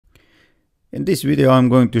In this video I'm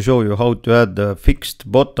going to show you how to add a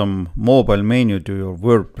fixed bottom mobile menu to your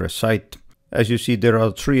WordPress site. As you see, there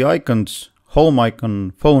are three icons: home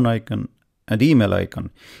icon, phone icon and email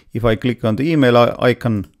icon. If I click on the email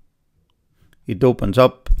icon, it opens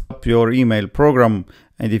up your email program,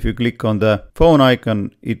 and if you click on the phone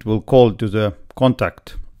icon, it will call to the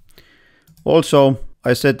contact. Also,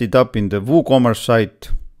 I set it up in the WooCommerce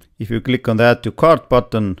site. If you click on the add to cart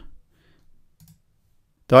button,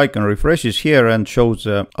 the icon refreshes here and shows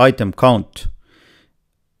the item count.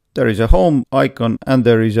 There is a home icon and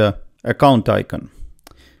there is a account icon.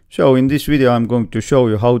 So in this video I'm going to show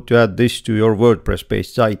you how to add this to your WordPress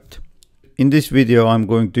based site. In this video I'm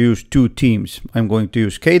going to use two themes. I'm going to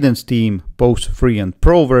use Kadence theme, both free and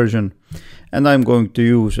pro version, and I'm going to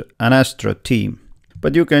use an Astra theme.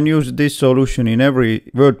 But you can use this solution in every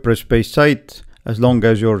WordPress based site as long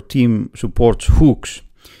as your theme supports hooks.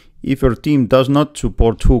 If your theme does not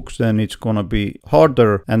support hooks, then it's gonna be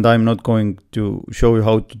harder, and I'm not going to show you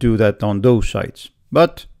how to do that on those sites.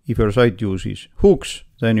 But if your site uses hooks,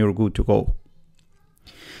 then you're good to go.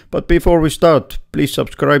 But before we start, please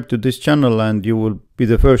subscribe to this channel and you will be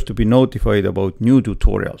the first to be notified about new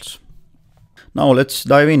tutorials. Now let's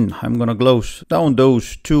dive in. I'm gonna close down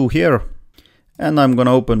those two here and I'm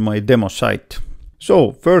gonna open my demo site.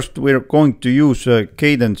 So first we're going to use a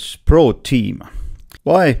Kadence Pro theme.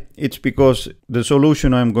 Why? It's because the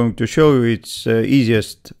solution I'm going to show you is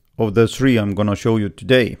easiest of the three I'm gonna show you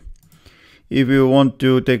today. If you want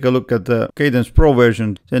to take a look at the Kadence Pro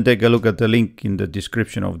version, then take a look at the link in the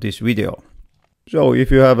description of this video. So if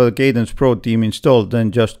you have a Kadence Pro theme installed, then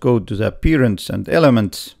just go to the Appearance and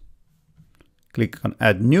Elements, click on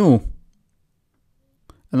Add New,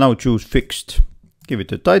 and now choose Fixed. Give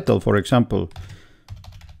it a title, for example,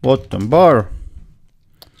 Bottom Bar.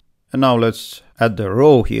 And now let's add the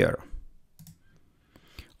row here.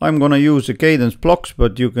 I'm gonna use the Kadence blocks,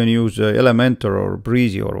 but you can use Elementor or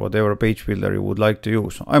Breezy or whatever page builder you would like to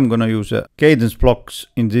use. I'm gonna use Kadence blocks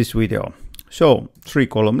in this video. So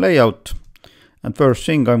 3-column layout, and first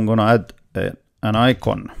thing I'm gonna add an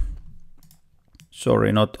icon.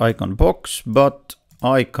 Sorry, not icon box, but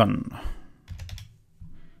icon.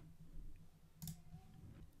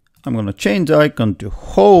 I'm gonna change the icon to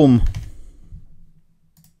home.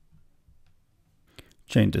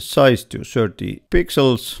 Change the size to 30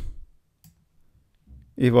 pixels.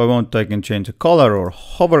 If I want, I can change the color or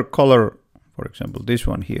hover color, for example this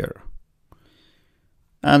one here.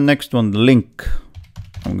 And next one, the link.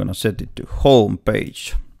 I'm gonna set it to home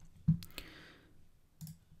page.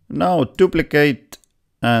 Now duplicate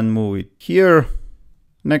and move it here.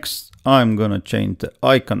 Next I'm gonna change the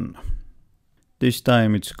icon. This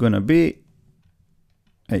time it's gonna be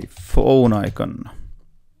a phone icon.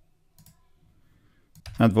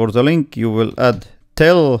 And for the link you will add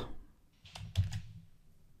tel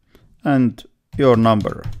and your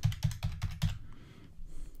number.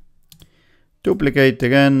 Duplicate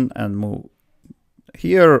again and move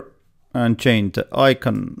here and change the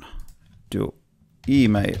icon to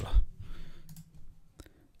email.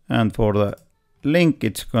 And for the link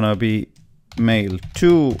it's gonna be mail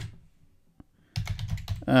to,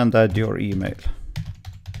 and add your email.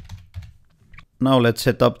 Now let's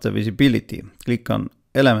set up the visibility. Click on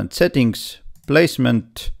Element Settings,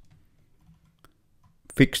 Placement,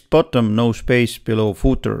 Fixed Bottom, no space below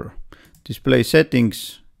footer. Display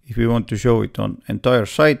Settings, if you want to show it on entire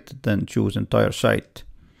site, then choose entire site.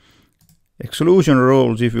 Exclusion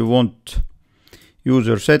rules, if you want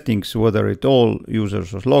user settings, whether it all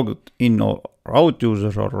users are logged in or out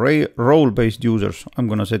users or role-based users, I'm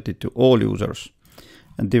gonna set it to all users.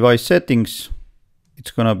 And device settings,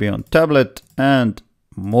 it's gonna be on tablet and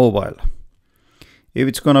mobile. If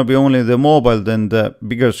it's gonna be only the mobile, then the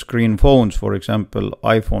bigger screen phones, for example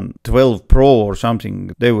iPhone 12 Pro or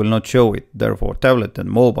something, they will not show it, therefore tablet and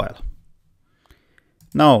mobile.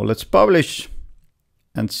 Now let's publish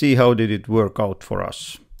and see how did it work out for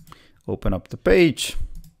us. Open up the page,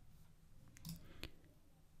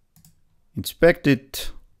 inspect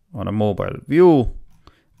it on a mobile view,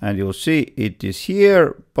 and you'll see it is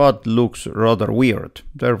here but looks rather weird.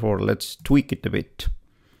 Therefore let's tweak it a bit.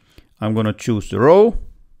 I'm gonna choose the row,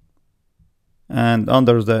 and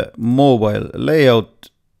under the mobile layout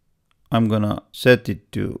I'm gonna set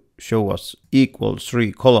it to show us equals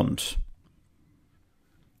 3 columns.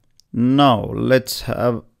 Now let's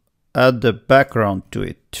add the background to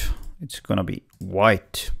it. It's gonna be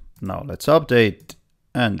white. Now let's update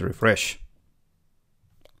and refresh.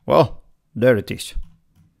 Well, there it is.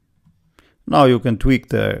 Now you can tweak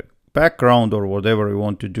the background or whatever you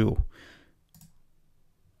want to do.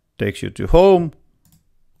 Takes you to home,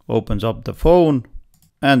 opens up the phone,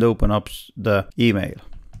 and open up the email.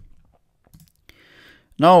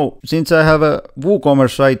 Now, since I have a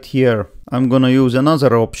WooCommerce site here, I'm gonna use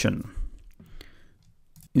another option.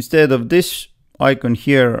 Instead of this icon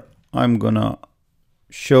here, I'm gonna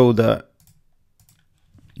show the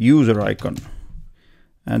user icon,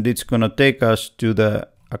 and it's gonna take us to the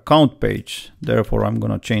account page. Therefore, I'm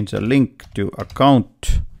gonna change the link to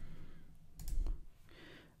account.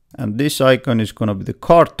 And this icon is gonna be the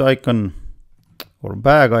cart icon or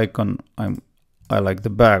bag icon. I like the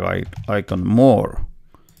bag icon more.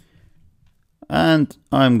 And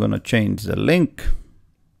I'm gonna change the link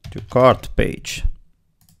to cart page.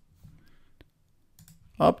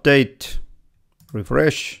 Update,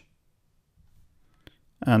 refresh.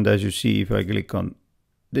 And as you see, if I click on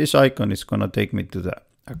this icon, it's gonna take me to the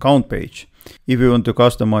account page. If you want to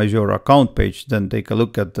customize your account page, then take a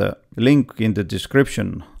look at the link in the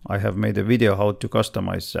description. I have made a video how to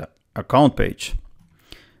customize the account page.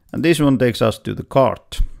 And this one takes us to the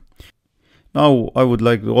cart. Now I would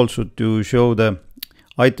like also to show the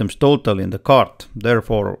items total in the cart.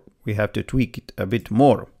 Therefore, we have to tweak it a bit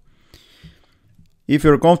more. If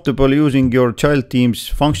you're comfortable using your child theme's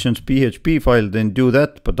functions PHP file, then do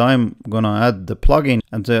that, but I'm gonna add the plugin,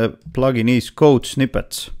 and the plugin is code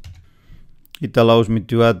snippets. It allows me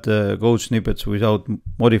to add the code snippets without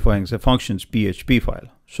modifying the functions PHP file.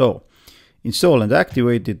 So install and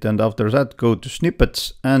activate it, and after that go to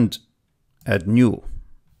snippets and add new.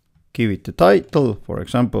 Give it the title, for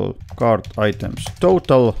example, cart items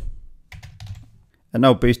total. And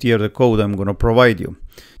now paste here the code I'm gonna provide you.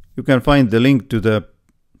 You can find the link to the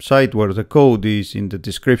site where the code is in the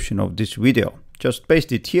description of this video. Just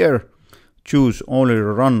paste it here, choose only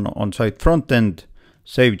run on site frontend,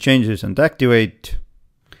 save changes and activate.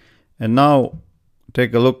 And now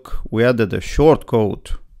take a look, we added a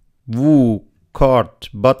shortcode woo cart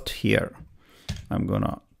but here. I'm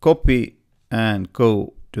gonna copy and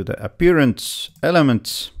go to the appearance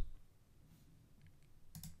elements.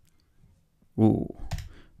 Ooh.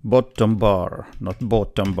 Bottom bar, not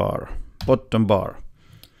bottom bar, bottom bar.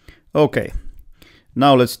 Okay,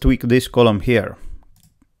 now let's tweak this column here.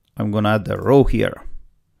 I'm gonna add a row here,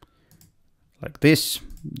 like this.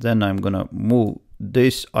 Then I'm gonna move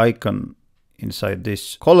this icon inside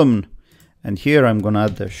this column, and here I'm gonna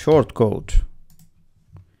add the shortcode,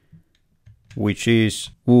 which is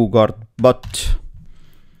WooCart but.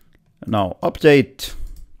 Now update,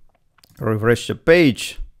 refresh the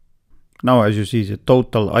page. Now as you see, the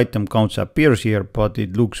total item counts appears here, but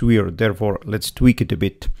it looks weird. Therefore, let's tweak it a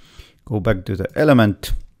bit. Go back to the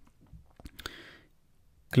element.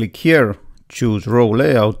 Click here, choose row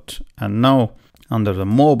layout, and now under the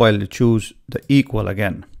mobile, choose the equal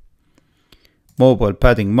again. Mobile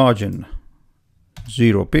padding margin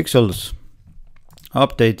 0 pixels.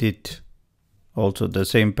 Update it. Also the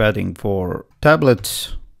same padding for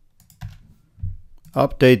tablets.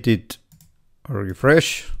 Update it,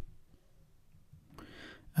 refresh.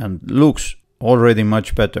 And looks already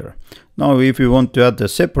much better. Now if you want to add the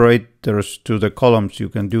separators to the columns, you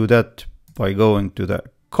can do that by going to the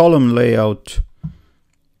column layout,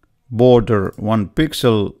 border 1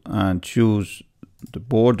 pixel, and choose the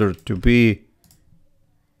border to be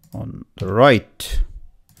on the right.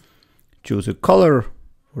 Choose a color,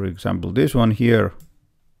 for example this one here,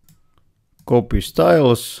 copy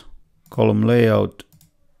styles, column layout,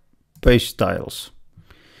 paste styles.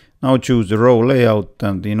 Now choose the row layout,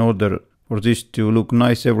 and in order for this to look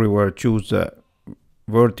nice everywhere, choose the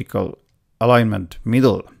vertical alignment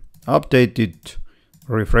middle. Update it,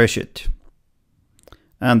 refresh it.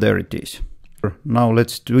 And there it is. Now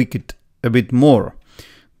let's tweak it a bit more.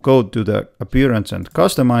 Go to the appearance and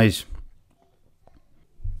customize.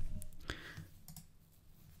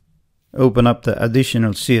 Open up the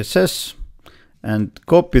additional CSS and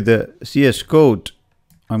copy the CS code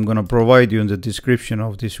I'm gonna provide you in the description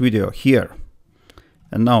of this video here.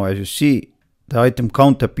 And now as you see, the item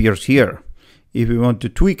count appears here. If you want to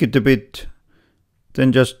tweak it a bit,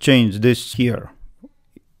 then just change this here,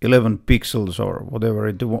 11 pixels or whatever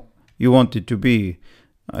you want it to be.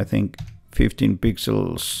 I think 15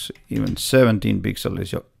 pixels, even 17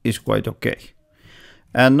 pixels is quite okay.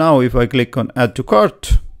 And now if I click on add to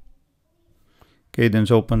cart, Kadence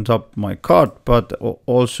opens up my cart, but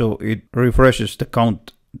also it refreshes the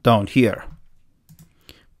count down here.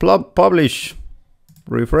 Publish,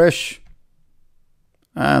 refresh,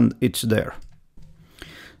 and it's there.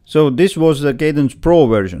 So this was the Kadence Pro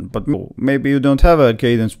version, but maybe you don't have a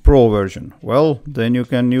Kadence Pro version. Well, then you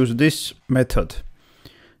can use this method.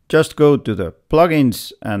 Just go to the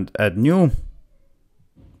plugins and add new.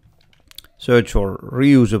 Search for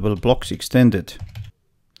reusable blocks extended.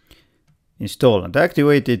 install and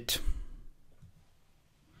activate it.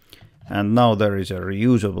 And now there is a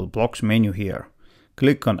reusable blocks menu here.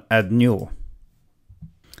 Click on add new.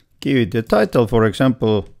 Give it the title, for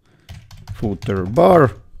example, footer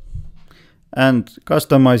bar, and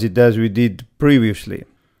customize it as we did previously.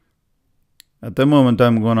 At the moment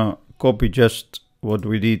I'm gonna copy just what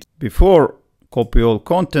we did before, copy all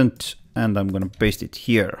content, and I'm gonna paste it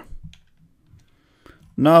here.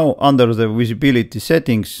 Now under the visibility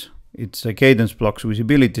settings, it's a Kadence blocks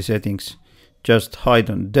visibility settings, just hide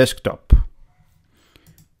on desktop.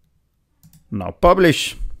 Now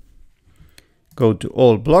publish, go to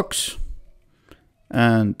all blocks,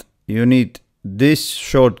 and you need this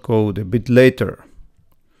shortcode a bit later.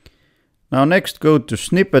 Now next go to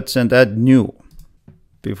snippets and add new.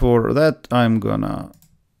 Before that I'm gonna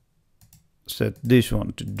set this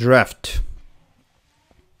one to draft.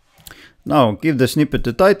 Now give the snippet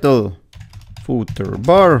the title, footer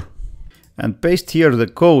bar, and paste here the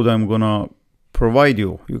code I'm gonna provide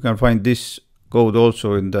you. You can find this code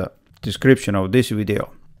also in the description of this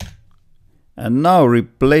video. And now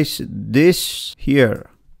replace this here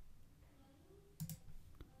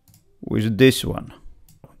with this one.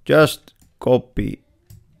 Just copy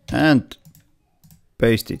and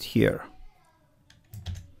paste it here.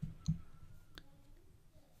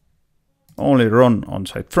 Only run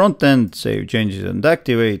on-site front end, save changes and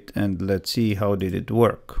activate, and let's see how did it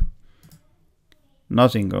work.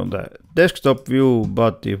 Nothing on the desktop view,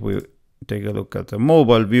 but if we take a look at the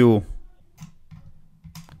mobile view,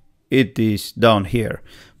 it is down here.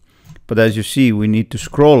 But as you see, we need to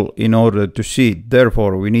scroll in order to see it.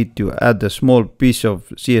 Therefore, we need to add a small piece of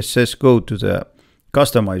CSS code to the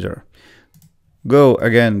customizer. Go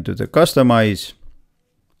again to the customize,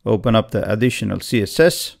 open up the additional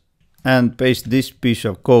CSS, and paste this piece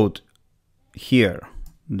of code here,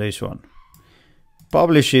 this one.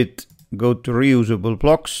 Publish it, go to reusable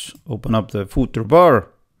blocks, open up the footer bar,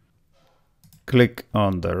 click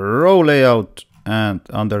on the row layout, and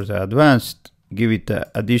under the advanced, give it the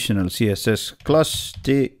additional CSS class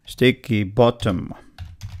sticky bottom.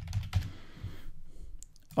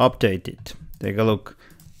 Update it. Take a look.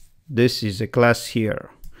 This is a class here.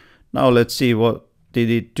 Now let's see what did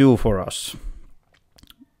it do for us.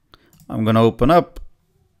 I'm gonna open up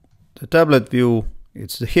the tablet view.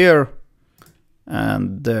 It's here,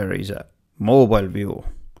 and there is a mobile view.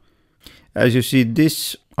 As you see,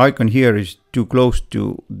 this icon here is too close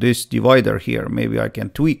to this divider here. Maybe I can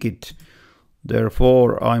tweak it.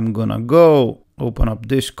 Therefore, I'm gonna go open up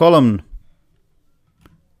this column,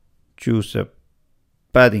 choose a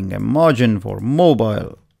padding and margin for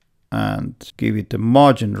mobile, and give it a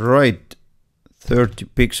margin right 30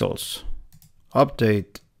 pixels.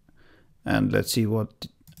 Update, and let's see what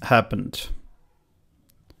happened.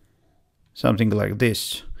 Something like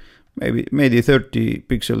this. Maybe 30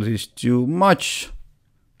 pixels is too much.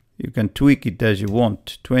 You can tweak it as you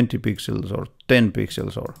want, 20 pixels or 10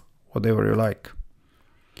 pixels or whatever you like.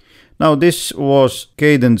 Now this was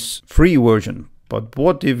Kadence free version, but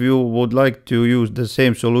what if you would like to use the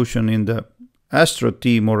same solution in the Astra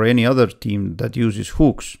team or any other team that uses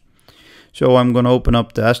hooks? So I'm gonna open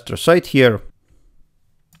up the Astra site here,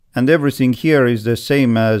 and everything here is the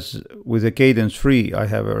same as with the Kadence free. I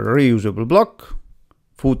have a reusable block,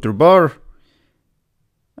 footer bar,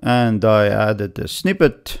 and I added a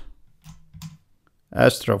snippet,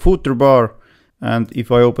 Astra footer bar, and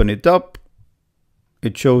if I open it up,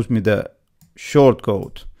 it shows me the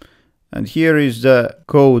shortcode. And here is the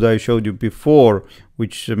code I showed you before,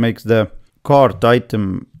 which makes the cart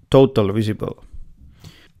item total visible.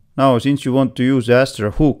 Now, since you want to use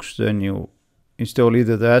Astra hooks, then you install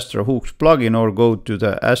either the Astra hooks plugin or go to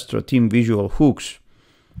the Astra Team Visual Hooks,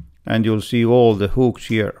 and you'll see all the hooks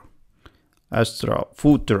here. Astra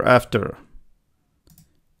footer after.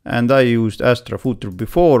 And I used Astra footer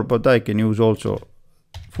before, but I can use also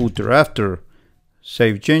footer after.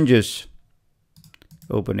 Save changes,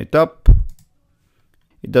 open it up.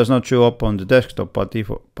 It does not show up on the desktop, but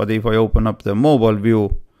if I open up the mobile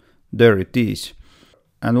view, there it is.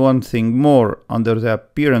 And one thing more, under the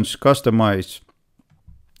appearance customize,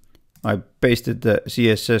 I pasted the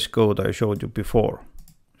CSS code I showed you before.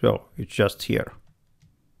 So it's just here.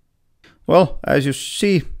 Well, as you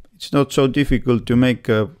see, it's not so difficult to make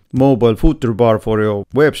a mobile footer bar for your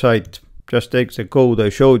website. Just take the code I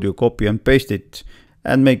showed you, copy and paste it,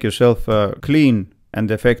 and make yourself a clean and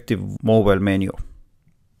effective mobile menu.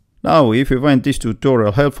 Now, if you find this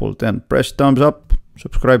tutorial helpful, then press thumbs up,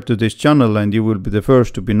 subscribe to this channel, and you will be the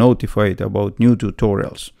first to be notified about new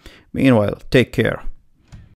tutorials. Meanwhile, take care.